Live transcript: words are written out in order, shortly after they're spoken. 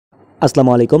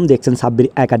আসসালামু আলাইকুম, দেখছেন সাব্বির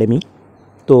একাডেমি।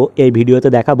 তো এই ভিডিওতে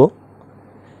দেখাবো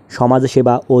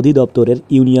সমাজসেবা অধিদপ্তরের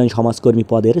ইউনিয়ন সমাজকর্মী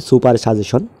পদের সুপার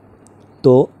সাজেশন।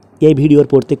 তো এই ভিডিওর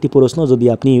প্রত্যেকটি প্রশ্ন যদি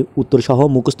আপনি উত্তরসহ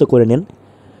মুখস্থ করে নেন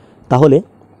তাহলে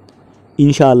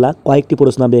ইনশাআল্লাহ কয়েকটি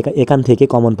প্রশ্ন আপনি এখান থেকে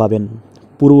কমন পাবেন।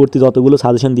 পূর্ববর্তী যতগুলো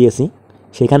সাজেশন দিয়েছি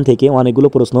সেখান থেকে অনেকগুলো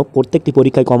প্রশ্ন প্রত্যেকটি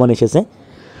পরীক্ষায় কমন এসেছে।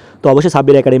 তো অবশ্যই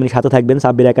সাব্বির একাডেমির সাথে থাকবেন,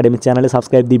 সাব্বির একাডেমির চ্যানেলে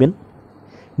সাবস্ক্রাইব দিবেন।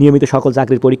 নিয়মিত সকল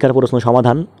চাকরির পরীক্ষার প্রশ্ন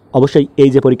সমাধান অবশ্যই এই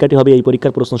যে পরীক্ষাটি হবে এই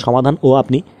পরীক্ষার প্রশ্ন সমাধান ও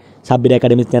আপনি সাব্বির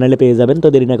একাডেমির চ্যানেলে পেয়ে যাবেন। তো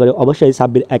দেরি না করে অবশ্যই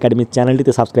সাব্বির একাডেমির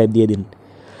চ্যানেলটিতে সাবস্ক্রাইব দিয়ে দিন।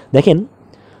 দেখেন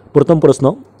প্রথম প্রশ্ন,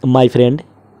 my friend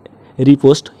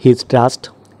repost his trust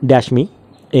dash me.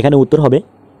 এখানে উত্তর হবে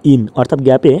ইন, অর্থাৎ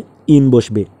গ্যাপে ইন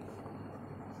বসবে।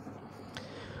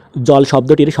 জল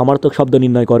শব্দটির সমার্থক শব্দ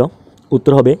নির্ণয় করো।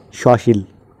 উত্তর হবে সশীল।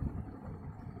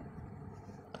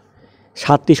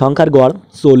 7টি সংখ্যার গড়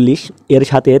 40, এর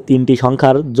সাথে 3টি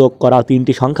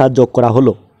সংখ্যা যোগ করা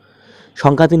হলো।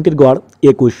 সংখ্যা 3টির গড়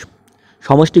 21।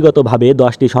 সমষ্টিগতভাবে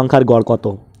 10টি সংখ্যার গড় কত?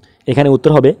 এখানে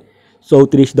উত্তর হবে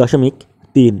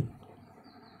 34.3।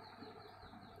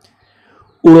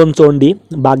 উড়নচণ্ডী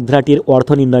বাগধারাটির অর্থ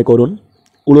নির্ণয় করুন।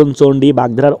 উড়নচণ্ডী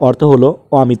বাগধারার অর্থ হলো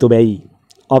অমিতব্যয়ী।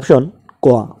 অপশন ক।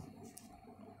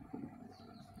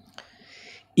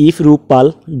 If রূপপাল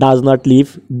does not leave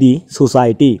the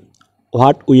society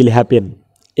what will happen?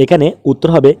 এখানে উত্তর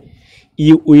হবে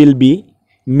you will be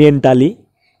mentally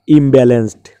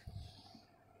imbalanced.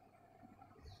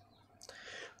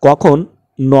 কখন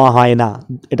ন হয় না?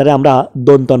 এটারে আমরা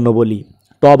দন্তন্য বলি।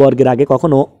 ট বর্গের আগে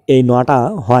কখনো এই নটা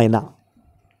হয় না।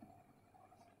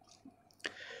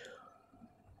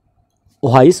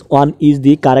 হোয়াইস one is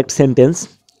the correct sentence?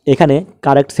 এখানে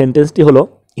কারেক্ট সেন্টেন্সটি হলো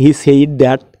he said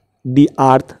that the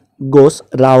earth goes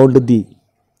round the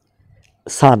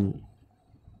San.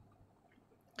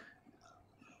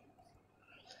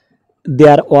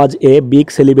 There was a big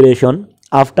celebration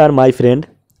after my friend.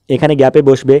 এখানে গ্যাপে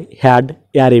বসবে হ্যাড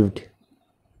অ্যারিভড।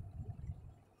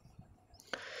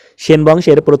 সেন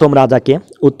বংশের প্রথম রাজাকে?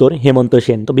 উত্তর হেমন্ত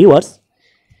সেন। তো ভিউয়ার্স,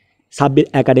 সাব্বির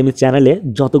একাডেমি চ্যানেলে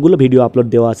যতগুলো ভিডিও আপলোড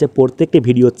দেওয়া আছে প্রত্যেকটি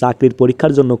ভিডিও চাকরির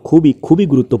পরীক্ষার জন্য খুবই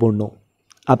গুরুত্বপূর্ণ।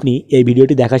 আপনি এই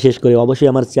ভিডিওটি দেখা শেষ করে অবশ্যই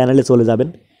আমার চ্যানেলে চলে যাবেন,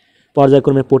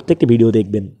 পর্যায়ক্রমে প্রত্যেকটি ভিডিও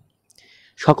দেখবেন।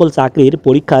 সকল চাকরির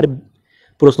পরীক্ষার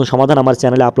প্রশ্ন সমাধান আমার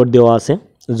চ্যানেলে আপলোড দেওয়া আছে।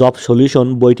 জব সলিউশন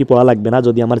বইটি পড়া লাগবে না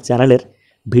যদি আমার চ্যানেলের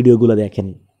ভিডিওগুলো দেখেন।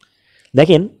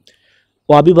 দেখেন,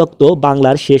 অবিভক্ত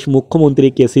বাংলার শেষ মুখ্যমন্ত্রী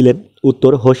কে ছিলেন?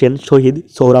 উত্তর হোসেন শহীদ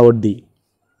সোহরাওয়ার্দী।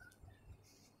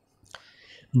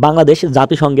 বাংলাদেশ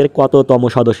জাতিসংঘের কততম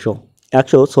সদস্য?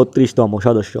 136তম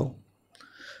সদস্য।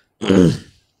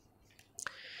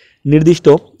 নির্দিষ্ট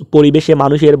পরিবেশে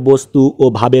মানুষের বস্তু ও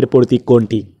ভাবের প্রতীক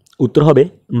কোনটি? উত্তর হবে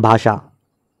ভাষা।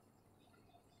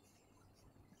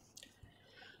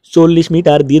 40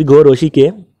 মিটার দীর্ঘ রশিকে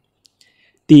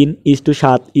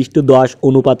 3:7:10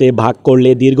 অনুপাতে ভাগ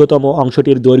করলে দীর্ঘতম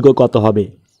অংশটির দৈর্ঘ্য কত হবে?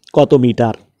 কত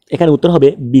মিটার? এখানে উত্তর হবে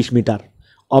 20 মিটার।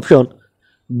 অপশন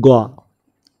গ।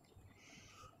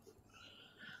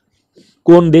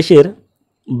 কোন দেশের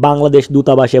বাংলাদেশ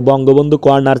দূতাবাসে বঙ্গবন্ধু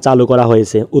কর্নার চালু করা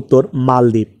হয়েছে? উত্তর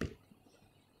মালদ্বীপ।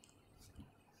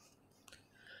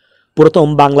 প্রথম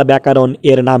বাংলা ব্যাকরণ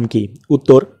এর নাম কি?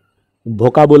 উত্তর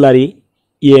vocabulary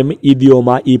M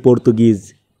ইডিওমা E Portuguese.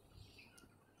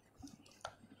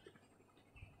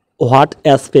 What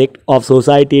aspect of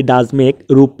society does make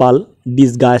রূপপাল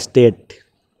disgusted?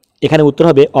 এখানে উত্তর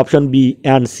হবে অপশন বি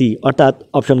অ্যান্ড সি, অর্থাৎ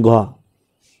অপশন ঘ।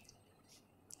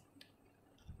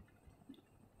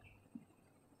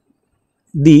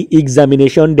 দি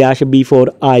examination dash before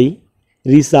I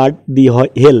research দি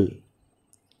হেল।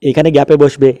 এখানে গ্যাপে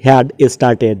বসবে হ্যাড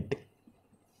স্টার্টেড।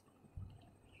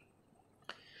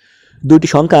 দুটি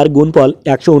সংখ্যার গুণফল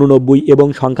 189 এবং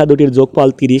সংখ্যা দুটির যোগফল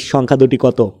 30, সংখ্যা দুটি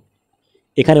কত?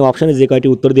 এখানে অপশনে যে কয়টি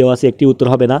উত্তর দেওয়া আছে একটি উত্তর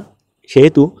হবে না,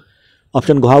 সেহেতু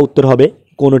অপশন ঘ উত্তর হবে,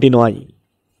 কোনোটি নয়।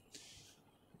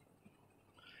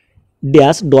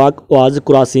 Dash dog was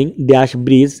crossing dash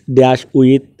bridge dash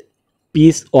with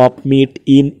piece of meet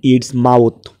in it's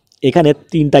mouth. এখানে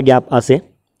 3টা গ্যাপ আছে।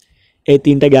 এই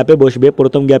 3টা গ্যাপে বসবে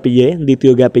প্রথম গ্যাপে এ,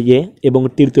 দ্বিতীয় গ্যাপে এ এবং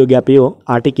তৃতীয় গ্যাপেও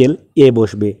আর্টিকেল এ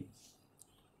বসবে।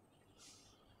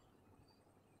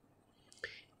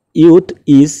 Youth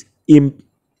is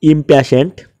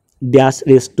ইমপ্যাশেন্ট dash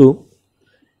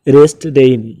rest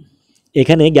rain.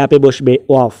 এখানে গ্যাপে বসবে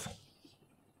অফ।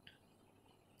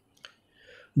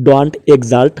 Don't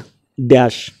এক্সাল্ট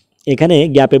dash. এখানে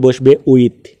গ্যাপে বসবে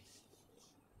with.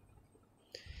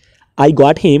 I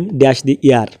got him dash the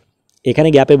ইয়ার। এখানে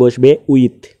গ্যাপে বসবে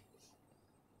উইথ।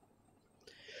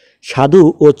 সাধু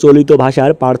ও চলিত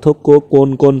ভাষার পার্থক্য কোন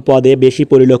কোন পদে বেশি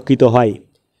পরিলক্ষিত হয়?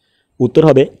 উত্তর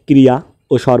হবে ক্রিয়া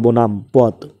ও সর্বনাম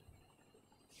পদ।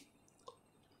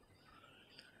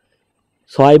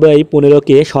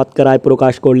 6/15কে শতকরায়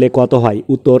প্রকাশ করলে কত হয়?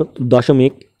 উত্তর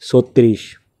 0.36।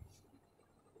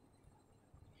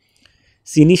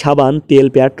 চিনি, সাবান, তেল,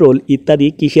 পেট্রোল ইত্যাদি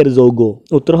কিসের যৌগ?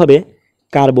 উত্তর হবে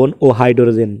কার্বন ও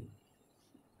হাইড্রোজেন।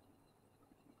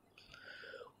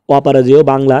 অপরাজেয়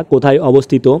বাংলা কোথায়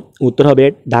অবস্থিত? উত্তর হবে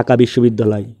ঢাকা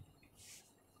বিশ্ববিদ্যালয়।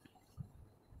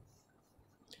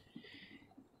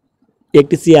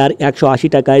 একটি চেয়ার 180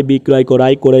 টাকায় বিক্রয়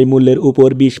করায় ক্রয় মূল্যের উপর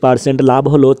 20% লাভ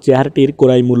হলো, চেয়ারটির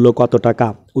ক্রয় মূল্য কত টাকা?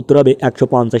 উত্তর হবে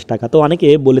 150 টাকা। তো অনেকে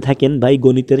বলে থাকেন ভাই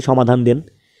গণিতের সমাধান দেন,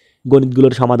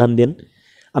 গণিতগুলোর সমাধান দেন।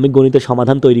 আমি গণিতের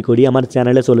সমাধান তৈরি করি, আমার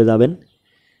চ্যানেলে চলে যাবেন।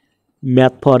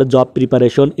 ম্যাথ ফর জব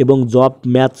প্রিপারেশন এবং জব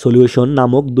ম্যাথ সলিউশন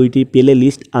নামক দুইটি প্লে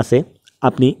লিস্ট আছে।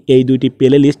 আপনি এই দুইটি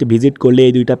প্লে লিস্ট ভিজিট করলে,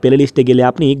 এই দুইটা প্লে লিস্টে গেলে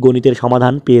আপনি গণিতের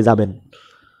সমাধান পেয়ে যাবেন।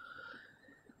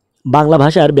 বাংলা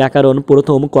ভাষার ব্যাকরণ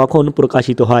প্রথম কখন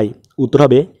প্রকাশিত হয়? উত্তর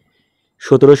হবে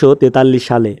 1743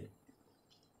 সালে।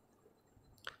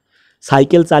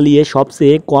 সাইকেল চালিয়ে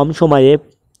সবচেয়ে কম সময়ে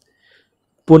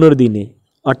 15 দিনে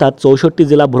অর্থাৎ 64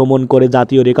 জেলা ভ্রমণ করে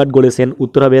জাতীয় রেকর্ড গড়েছেন?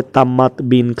 উত্তর হবে তাম্মাত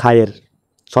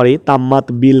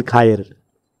বিল খায়ের।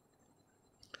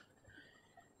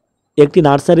 একটি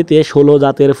নার্সারিতে 16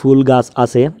 জাতের ফুল গাছ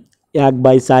আছে।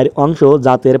 1/4 অংশ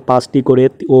জাতের 5টি করে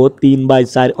ও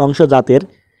 3/4 অংশ জাতের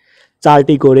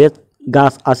 4টি করে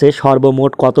গাছ আছে।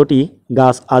 সর্বমোট কতটি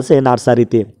গাছ আছে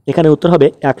নার্সারিতে? এখানে উত্তর হবে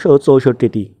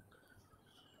 164টি।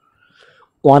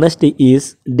 Honesty is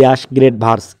dash great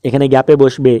verse, এখানে গ্যাপে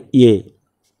বসবে ইয়ে।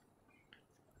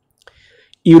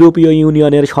 ইউরোপীয়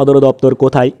ইউনিয়নের সদর দপ্তর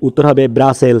কোথায়? উত্তর হবে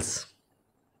ব্রাসেলস।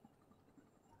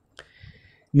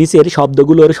 নিচের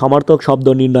শব্দগুলোর সমার্থক শব্দ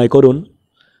নির্ণয় করুন।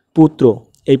 পুত্র,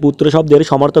 এই পুত্র শব্দের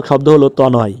সমার্থক শব্দ হলো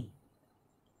তনয়।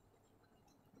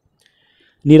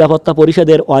 নিরাপত্তা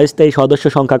পরিষদের অস্থায়ী সদস্য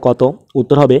সংখ্যা কত?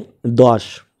 উত্তর হবে 10।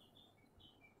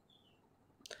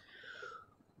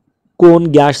 কোন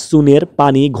গ্যাস চুনের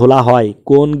পানি ঘোলা হয়?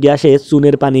 কোন গ্যাসে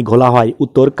চুনের পানি ঘোলা হয়?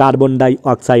 উত্তর কার্বন ডাই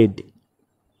অক্সাইড।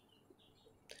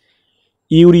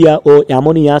 ইউরিয়া ও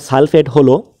অ্যামোনিয়া সালফেট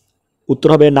হলো? উত্তর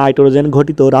হবে নাইট্রোজেন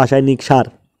ঘটিত রাসায়নিক সার।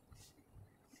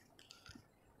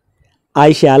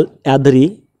 আই শ্যাল অ্যাড্রি,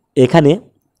 এখানে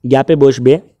গ্যাপে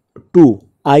বসবে two.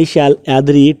 I shall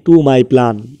অ্যাড্রি to my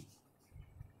plan.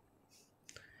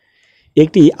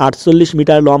 একটি 48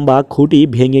 মিটার লম্বা খুঁটি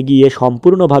ভেঙে গিয়ে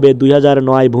সম্পূর্ণভাবে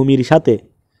 2009 ভূমির সাথে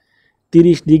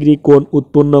 30 ডিগ্রি কোণ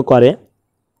উৎপন্ন করে।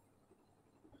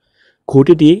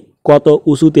 খুঁটিটি কত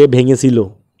উঁচুতে ভেঙেছিল?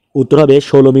 উত্তর হবে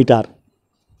 16 মিটার।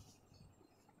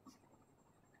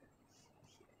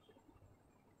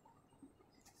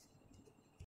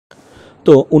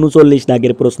 তো 39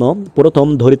 দাগের প্রশ্ন, প্রথম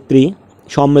ধরিত্রী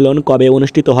সম্মেলন কবে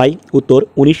অনুষ্ঠিত হয়? উত্তর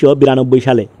 1992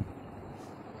 সালে।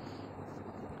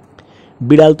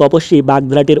 বিড়াল তপস্বী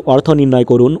বাগধারাটির অর্থ নির্ণয়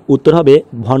করুন। উত্তর হবে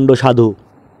ভণ্ড সাধু।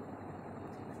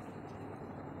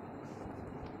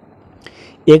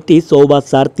 একটি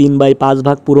চৌবাচ্চার 3/5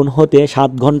 ভাগ পূরণ হতে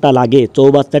 7 ঘন্টা লাগে,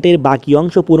 চৌবাচ্চাটির বাকি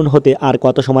অংশ পূরণ হতে আর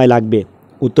কত সময় লাগবে?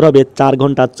 উত্তর হবে 4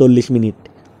 ঘন্টা 40 minute.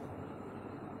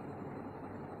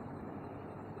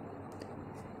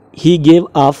 He gave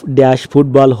up dash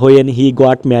football when he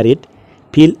got married,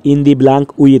 fill in the blank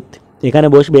with, এখানে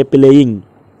বসবে প্লেয়িং।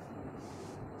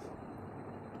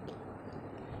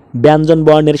 ব্যঞ্জন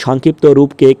বর্ণের সংক্ষিপ্ত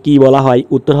রূপকে কি বলা হয়?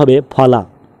 উত্তর হবে ফলা।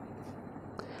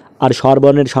 আর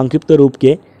স্বরবর্ণের সংক্ষিপ্ত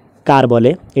রূপকে কার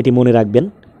বলে? এটি মনে রাখবেন।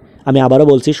 আমি আবারও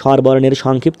বলছি, স্বরবর্ণের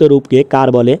সংক্ষিপ্ত রূপকে কার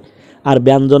বলে আর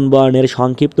ব্যঞ্জন বর্ণের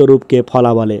সংক্ষিপ্ত রূপকে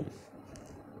ফলা বলে।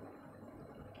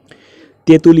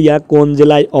 তেঁতুলিয়া কোন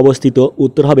জেলায় অবস্থিত?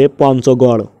 উত্তর হবে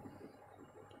পঞ্চগড়।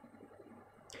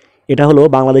 এটা হলো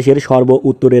বাংলাদেশের সর্ব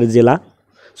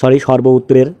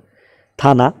উত্তরের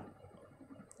থানা,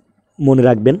 মনে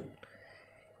রাখবেন।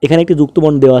 এখানে একটি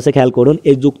যুক্তবর্ণ দেওয়া আছে, খেয়াল করুন।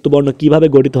 এই যুক্তবর্ণ কিভাবে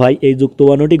গঠিত হয়? এই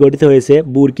যুক্তবর্ণটি গঠিত হয়েছে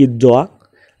বুরকিত জ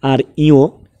আর ইও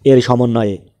এর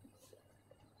সমন্বয়ে।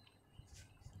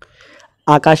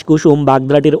 আকাশ কুসুম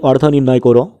বাগধারাটির অর্থ নির্ণয়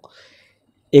করো।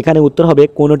 এখানে উত্তর হবে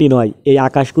কোনোটি নয়। এই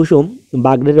আকাশ কুসুম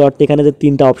বাগধারাটির অর্থ, এখানে যে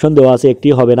 3টা অপশন দেওয়া আছে একটি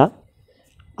হবে না।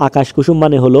 আকাশ কুসুম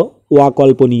মানে হলো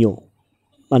অকল্পনীয়,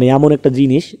 মানে এমন একটা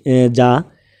জিনিস যা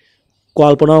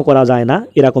কল্পনাও করা যায় না,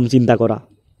 এরকম চিন্তা করা।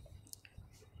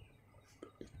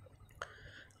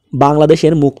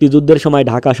 বাংলাদেশের মুক্তিযুদ্ধের সময়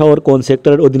ঢাকা শহর কোন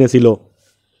সেক্টরের অধীনে ছিল?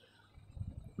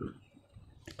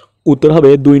 উত্তর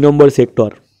হবে 2 নম্বর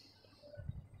সেক্টর।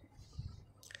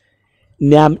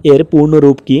 ন্যাম এর পূর্ণ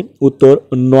রূপ কি? উত্তর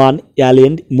নন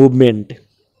aligned movement.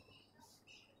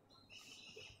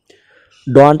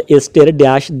 Don't স্টের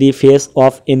dash the face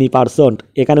of any person,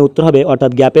 এখানে উত্তর হবে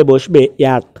অর্থাৎ গ্যাপে বসবে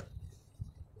অ্যাট।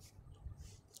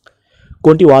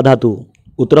 কোনটি অধাতু?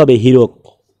 উত্তর হবে হীরক।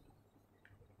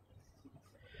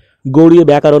 গৌড়ীয়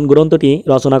ব্যাকরণ গ্রন্থটি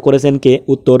রচনা করেছেন কে?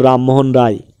 উত্তর রামমোহন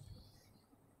রায়।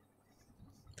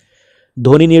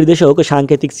 ধ্বনি নির্দেশক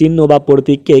সাংকেতিক চিহ্ন বা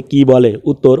প্রতীককে কি বলে?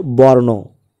 উত্তর বর্ণ।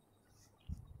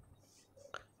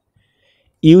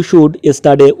 You should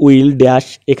study will dash,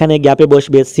 এখানে গ্যাপে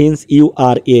বসবে since you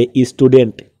R a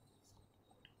student.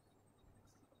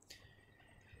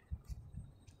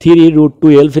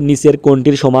 3√12 নিচের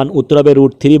কোনটির সমান? উত্তর হবে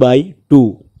 √3/2।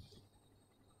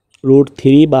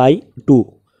 √3/2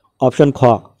 অপশন খ।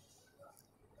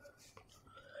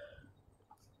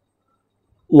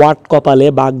 ওয়াট কপালে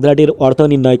বাগধাটির অর্থ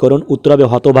নির্ণয় করুন। উত্তর হবে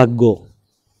হতভাগ্য।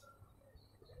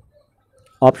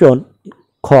 অপশন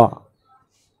খ।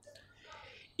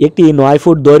 একটি 9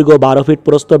 ফুট দৈর্ঘ্য 12 ফিট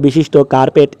প্রস্থ বিশিষ্ট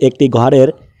কার্পেট একটি ঘরের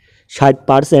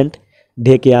 60%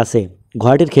 ঢেকে আছে।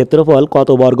 ঘরটির ক্ষেত্রফল কত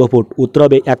বর্গফুট? উত্তর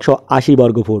হবে 180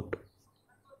 বর্গফুট।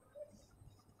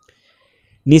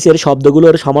 নিচের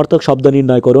শব্দগুলোর সমার্থক শব্দ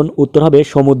নির্ণয় করুন। উত্তর হবে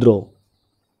সমুদ্র।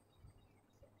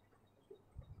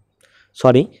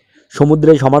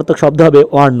 সমুদ্রের সমার্থক শব্দ হবে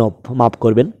অর্ণব, মাফ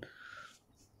করবেন।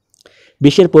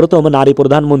 বিশ্বের প্রথম নারী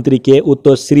প্রধানমন্ত্রী কে?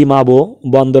 উত্তর শ্রীমাবো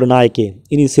বন্দরনায়েকে।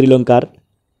 ইনি শ্রীলঙ্কার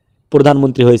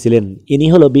প্রধানমন্ত্রী হয়েছিলেন। ইনি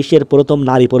হলো বিশ্বের প্রথম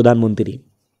নারী প্রধানমন্ত্রী।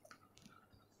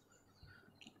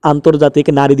 আন্তর্জাতিক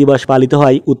নারী দিবস পালিত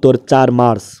হয়? উত্তর 4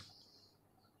 মার্চ।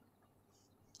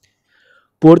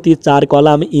 প্রতি 4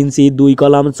 কলাম ইঞ্চি 2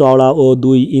 কলাম চওড়া ও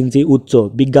 2 ইঞ্চি উচ্চ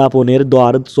বিজ্ঞাপনের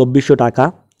দর 2400 টাকা।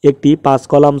 একটি 5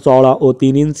 কলাম চওড়া ও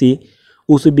 3 ইঞ্চি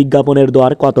উঁচু বিজ্ঞাপনের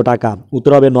দর কত টাকা?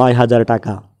 উত্তর হবে 9000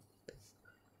 টাকা।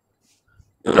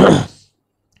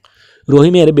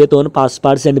 রহিমের বেতন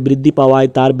 5% বৃদ্ধি পাওয়ায়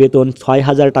তার বেতন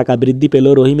 6000 টাকা বৃদ্ধি পেল।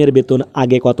 রহিমের বেতন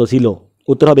আগে কত ছিল?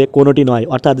 উত্তর হবে কোনোটি নয়,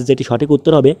 অর্থাৎ যেটি সঠিক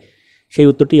উত্তর হবে সেই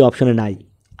উত্তরটি অপশনে নাই।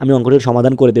 আমি অঙ্কটির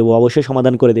সমাধান করে দেব, অবশ্যই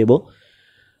সমাধান করে দেব।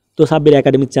 তো সাব্বির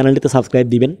একাডেমিক চ্যানেলটিতে সাবস্ক্রাইব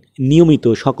দিবেন নিয়মিত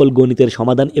সকল গণিতের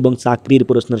সমাধান এবং চাকরির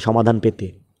প্রশ্নের সমাধান পেতে।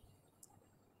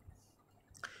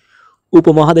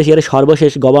 উপমহাদেশের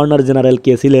সর্বশেষ গভর্নর জেনারেল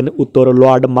কে ছিলেন? উত্তর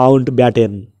লর্ড মাউন্ট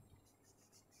ব্যাটেন।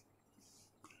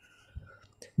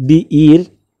 দি ইর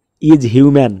ইজ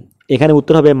হিউম্যান, এখানে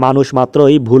উত্তর হবে মানুষ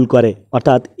মাত্রই ভুল করে,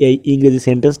 অর্থাৎ এই ইংরেজি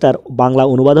সেন্টেন্সটার বাংলা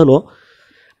অনুবাদ হলো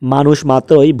মানুষ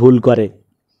মাত্রই ভুল করে।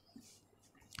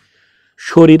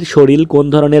 শরীর কোন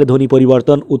ধরনের ধ্বনি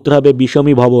পরিবর্তন? উত্তর হবে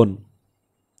বিষমী ভবন।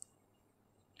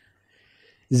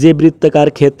 যে বৃত্তাকার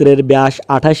ক্ষেত্রের ব্যাস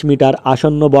 28 মিটার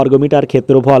আসন্ন বর্গমিটার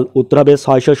ক্ষেত্রফল? উত্তর হবে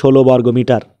 616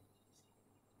 বর্গমিটার।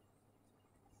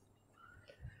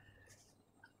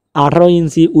 18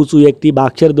 ইঞ্চি উঁচু একটি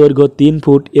বাক্সের দৈর্ঘ্য 3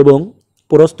 ফুট এবং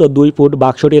প্রস্থ 2 ফুট,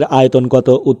 বাক্সটির আয়তন কত?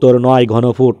 উত্তর 9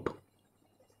 ঘনফুট।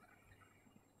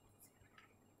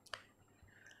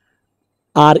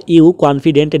 Are you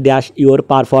confident dash your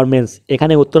performance,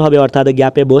 এখানে উত্তর হবে অর্থাৎ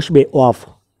গ্যাপে বসবে অফ।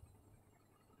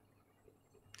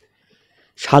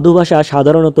 সাধু ভাষা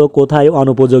সাধারণত কোথায়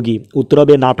অনুপযোগী? উত্তর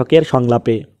হবে নাটকের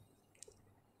সংলাপে।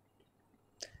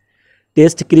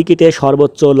 টেস্ট ক্রিকেটে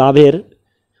সর্বোচ্চ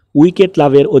উইকেট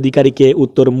লাভের অধিকারীকে?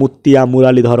 উত্তর মুত্তিয়া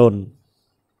মুরালীধরন।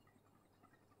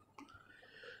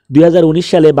 2019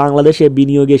 সালে বাংলাদেশে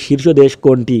বিনিয়োগে শীর্ষ দেশ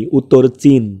কোনটি? উত্তর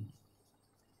চীন।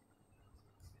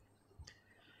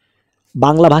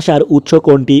 বাংলা ভাষার উৎস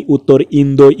কোনটি? উত্তর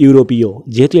ইন্দো ইউরোপীয়।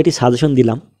 যেহেতু এটি সাজেশন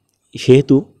দিলাম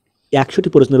সেহেতু 100টি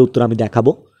প্রশ্নের উত্তর আমি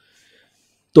দেখাবো।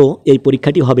 তো এই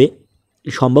পরীক্ষাটি হবে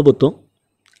সম্ভবত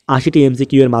 80টি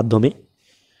MCQ এর মাধ্যমে।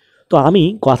 তো আমি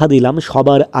কথা দিলাম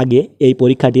সবার আগে এই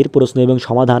পরীক্ষাটির প্রশ্ন এবং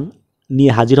সমাধান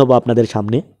নিয়ে হাজির হব আপনাদের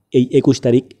সামনে এই 21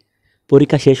 তারিখ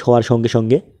পরীক্ষা শেষ হওয়ার সঙ্গে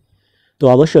সঙ্গে। তো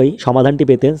অবশ্যই সমাধানটি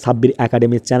পেতে সাব্বির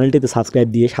একাডেমির চ্যানেলটিতে সাবস্ক্রাইব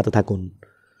দিয়ে সাথে থাকুন।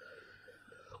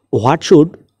 What should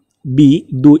be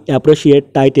the appropriate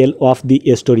title of the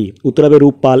story? উত্তর হবে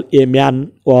রূপপাল a man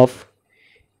of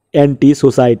anti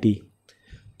society.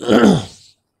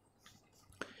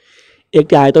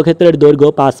 একটি আয়তক্ষেত্রের দৈর্ঘ্য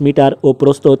 5 মিটার ও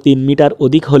প্রস্থ 3 মিটার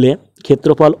অধিক হলে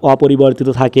ক্ষেত্রফল অপরিবর্তিত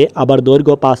থাকে, আবার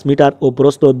দৈর্ঘ্য 5 মিটার ও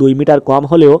প্রস্থ 2 মিটার কম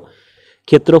হলেও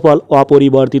ক্ষেত্রফল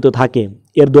অপরিবর্তিত থাকে।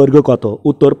 এর দৈর্ঘ্য কত?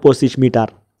 উত্তর 25 মিটার।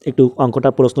 একটু অঙ্কটা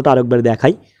প্রশ্নটা আরেকবার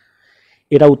দেখাই।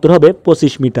 এটা উত্তর হবে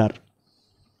 25 মিটার।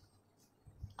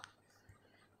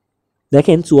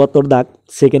 দেখেন 74 দাগ,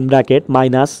 second bracket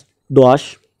 -10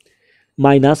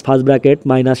 minus first bracket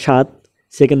 -7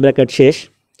 second bracket শেষ,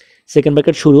 সেকেন্ড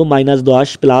ব্র্যাকেট শুরু -10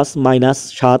 প্লাস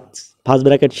 -7 ফার্স্ট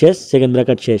ব্র্যাকেট শেষ, সেকেন্ড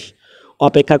ব্র্যাকেট শেষ।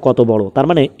 অপেক্ষা কত বড়? তার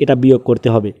মানে এটা বিয়োগ করতে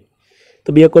হবে। তো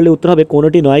বিয়োগ করলে উত্তর হবে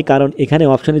কোনোটি নয়, কারণ এখানে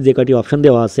অপশানে যে কটি অপশান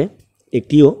দেওয়া আছে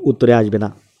একটিও উত্তরে আসবে না।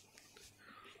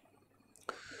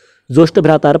 জ্যৈষ্ঠ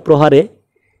ভ্রাতার প্রহারে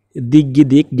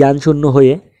দিগ্গিদিক জ্ঞানশূন্য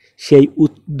হয়ে সেই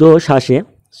ঊর্ধ্বশ্বাসে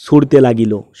ছুটতে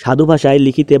লাগিল। সাধু ভাষায়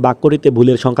লিখিতে বাক্যটিতে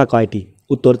ভুলের সংখ্যা কয়টি?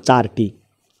 উত্তর 4টি।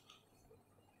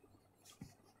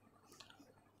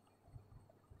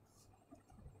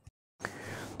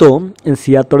 তো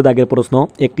 ৭৬ দাগের প্রশ্ন,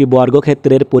 একটি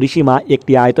বর্গক্ষেত্রের পরিসীমা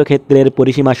একটি আয়তক্ষেত্রের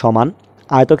পরিসীমা সমান।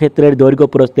 আয়তক্ষেত্রের দৈর্ঘ্য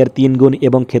প্রস্থের ৩ গুণ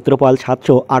এবং ক্ষেত্রফল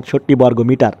 ৭৬৮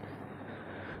 বর্গমিটার।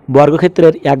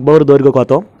 বর্গক্ষেত্রের এক বাহুর দৈর্ঘ্য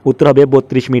কত? উত্তর হবে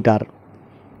 ৩২ মিটার।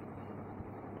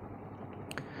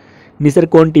 নিচের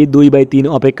কোনটি 2/3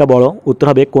 অপেক্ষা বড়? উত্তর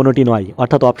হবে কোনোটি নয়,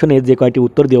 অর্থাৎ অপশনে যে কয়টি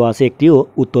উত্তর দেওয়া আছে একটিও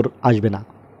উত্তর আসবে না।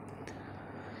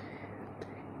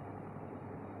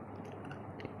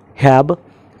 হ্যাভ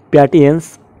প্যাটিয়েন্স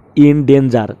ইন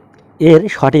ডেঞ্জার এর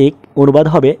সঠিক অনুবাদ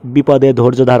হবে বিপদে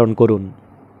ধৈর্য ধারণ করুন।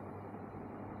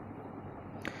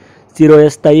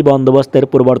 চিরস্থায়ী বন্দোবস্তের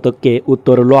প্রবর্তককে?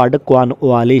 উত্তর লর্ড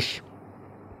কর্নওয়ালিস।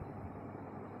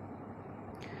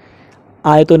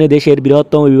 আয়তনে দেশের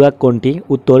বৃহত্তম বিভাগ কোনটি?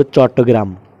 উত্তর চট্টগ্রাম।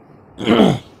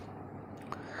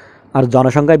 আর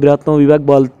জনসংখ্যায় বৃহত্তম বিভাগ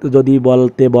যদি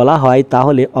বলতে বলা হয়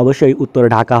তাহলে অবশ্যই উত্তর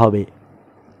ঢাকা হবে।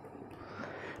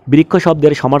 বৃক্ষ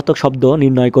শব্দের সমার্থক শব্দ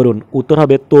নির্ণয় করুন। উত্তর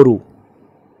হবে তরু।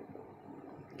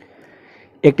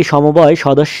 একটি সমবায়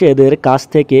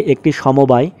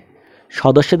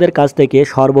সদস্যদের কাছ থেকে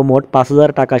সর্বমোট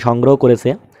 ৫,০০০ টাকা সংগ্রহ করেছে।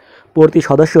 প্রতি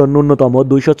সদস্য ন্যূনতম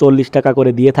 ২৪০ টাকা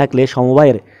করে দিয়ে থাকলে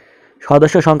সমবায়ের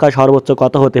সদস্য সংখ্যা সর্বোচ্চ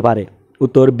কত হতে পারে?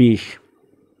 উত্তর ২০।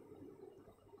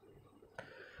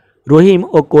 রহিম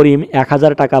ও করিম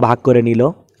 ১,০০০ টাকা ভাগ করে নিল।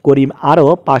 করিম আরও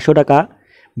 ৫০০ টাকা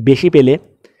বেশি পেলে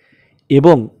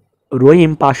এবং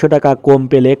রহিম ৫০০ টাকা কম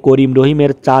পেলে করিম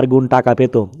রহিমের ৪ গুণ টাকা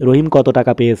পেত। রহিম কত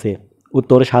টাকা পেয়েছে?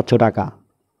 উত্তর ৭০০ টাকা।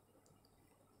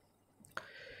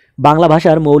 বাংলা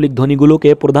ভাষার মৌলিক ধ্বনিগুলোকে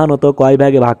প্রধানত কয়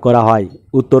ভাগে ভাগ করা হয়?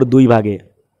 উত্তর ২ ভাগে।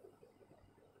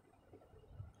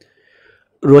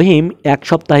 রহিম এক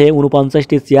সপ্তাহে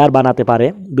 ৪৯টি চেয়ার বানাতে পারে।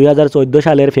 ২০১৪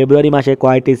 সালের ফেব্রুয়ারি মাসে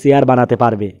কয়টি চেয়ার বানাতে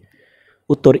পারবে?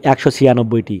 উত্তর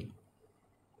 ১৯৬টি।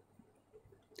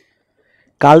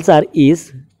 Culture is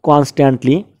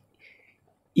constantly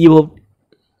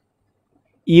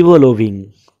evolving.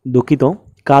 দুঃখিত,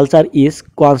 কালচার ইজ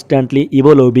কনস্ট্যান্টলি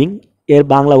ইভলভিং এর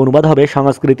বাংলা অনুবাদ হবে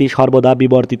সংস্কৃতি সর্বদা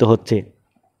বিবর্তিত হচ্ছে।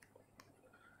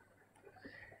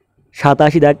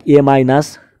 ৮৭ দাগ,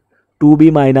 a-2b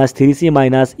 - 3c -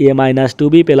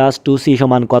 a-2b + 2c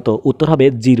সমান কত? উত্তর হবে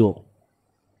 0।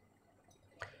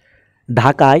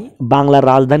 ঢাকায় বাংলার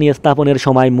রাজধানী স্থাপনের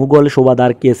সময় মুঘল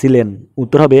সুবাদার কে ছিলেন?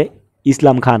 উত্তর হবে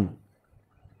ইসলাম খান।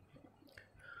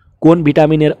 কোন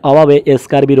ভিটামিনের অভাবে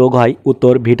স্কারবি রোগ হয়?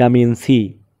 উত্তর vitamin C.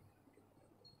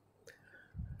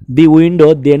 The window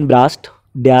then ব্রাস্ট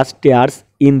dash টেয়ার্স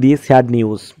in the sad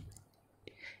news.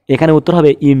 এখানে উত্তর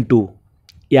হবে into.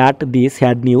 At the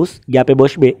sad news গ্যাপে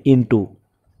বসবে ইনটু।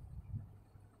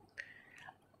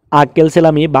 আক্কেল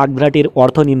সেলামি বাগধারাটির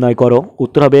অর্থ নির্ণয় করো।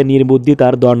 উত্তর হবে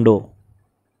নির্বুদ্ধিতার দণ্ড।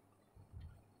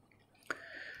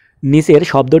 নিচের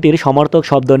শব্দটির সমার্থক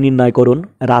শব্দ নির্ণয় করুন।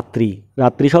 রাত্রি।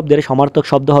 রাত্রি শব্দের সমার্থক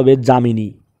শব্দ হবে যামিনী।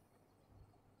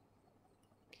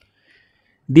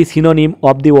 দি synonym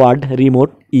of the word remote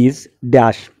is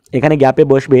dash. এখানে গ্যাপে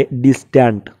বসবে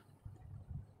distant.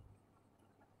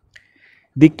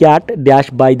 The cat dash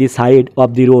by the side of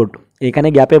the road. এখানে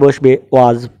গ্যাপে বসবে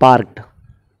ওয়াজ parked.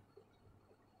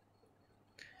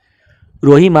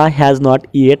 Rahima has not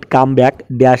yet come back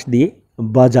dash the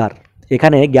বাজার।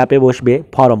 এখানে গ্যাপে বসবে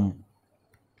ফরম।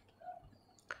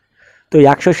 তো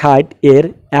 ১৬০ এর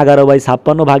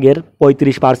 ১১/৫৬ ভাগের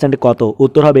 ৩৫% কত?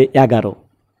 উত্তর হবে ১১।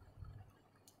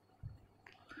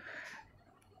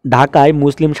 ঢাকায়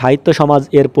মুসলিম সাহিত্য সমাজ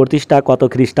এর প্রতিষ্ঠা কত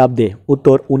খ্রিস্টাব্দে?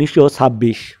 উত্তর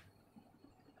 ১৯২৬।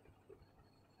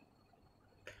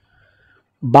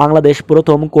 বাংলাদেশ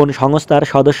প্রথম কোন সংস্থার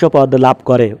সদস্যপদ লাভ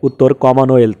করে? উত্তর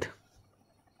Commonwealth.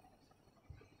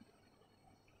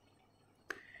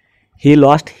 He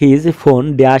lost his phone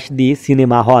dash the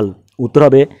cinema hall. উত্তর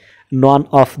হবে নন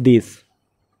অফ দিস।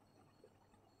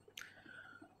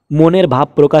 মনের ভাব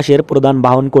প্রকাশের প্রধান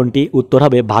বাহন কোনটি? উত্তর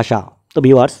হবে ভাষা। তো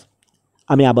ভিউয়ার্স,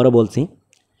 আমি আবারও বলছি,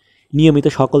 নিয়মিত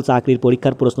সকল চাকরির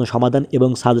পরীক্ষার প্রশ্ন সমাধান এবং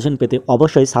সাজেশন পেতে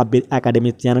অবশ্যই সাব্বির একাডেমি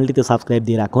চ্যানেলটিতে সাবস্ক্রাইব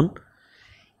দিয়ে রাখুন।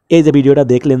 এই যে ভিডিওটা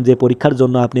দেখলেন, যে পরীক্ষার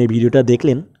জন্য আপনি এই ভিডিওটা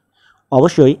দেখলেন,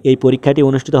 অবশ্যই এই পরীক্ষাটি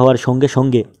অনুষ্ঠিত হওয়ার সঙ্গে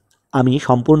সঙ্গে আমি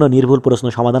সম্পূর্ণ নির্ভুল প্রশ্ন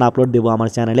সমাধান আপলোড দেবো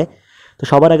আমার চ্যানেলে। তো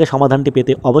সবার আগে সমাধানটি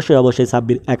পেতে অবশ্যই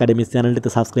সাব্বির একাডেমি চ্যানেলটিতে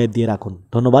সাবস্ক্রাইব দিয়ে রাখুন।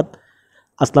 ধন্যবাদ।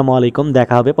 আসসালামু আলাইকুম।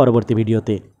 দেখা হবে পরবর্তী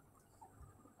ভিডিওতে।